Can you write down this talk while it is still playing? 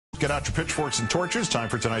Get out your pitchforks and torches. Time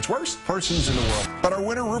for tonight's worst persons in the world. But our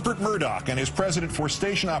winner, Rupert Murdoch, and his president for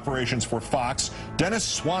station operations for Fox, Dennis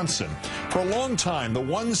Swanson. For a long time, the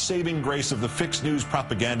one saving grace of the fixed news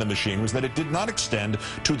propaganda machine was that it did not extend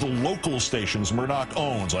to the local stations Murdoch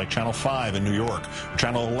owns, like Channel 5 in New York, or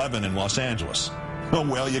Channel 11 in Los Angeles. Oh,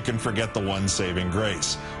 well, you can forget the one saving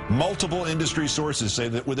grace. Multiple industry sources say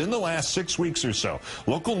that within the last 6 weeks or so,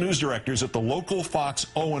 local news directors at the local Fox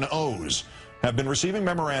O&Os have been receiving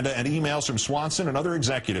memoranda and emails from Swanson and other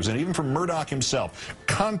executives, and even from Murdoch himself,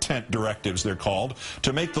 content directives, they're called,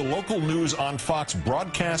 to make the local news on Fox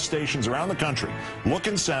broadcast stations around the country look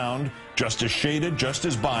and sound just as shaded, just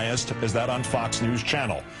as biased as that on Fox News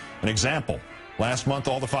Channel. An example. Last month,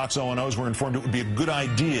 all the Fox O&Os were informed it would be a good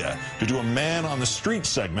idea to do a man-on-the-street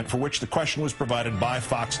segment for which the question was provided by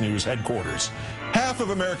Fox News headquarters. Half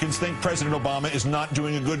of Americans think President Obama is not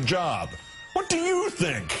doing a good job. What do you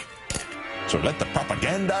think? So let the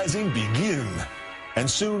propagandizing begin. And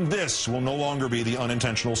soon this will no longer be the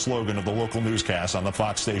unintentional slogan of the local newscast on the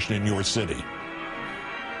Fox station in your city.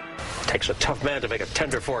 Takes a tough man to make a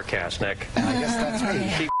tender forecast, Nick. I guess that's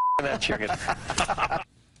me. Keep that chicken.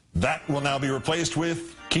 That will now be replaced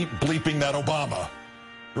with keep bleeping that Obama.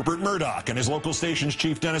 Rupert Murdoch and his local station's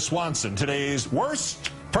chief Dennis Swanson, today's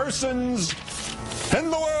worst persons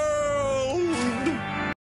in the world.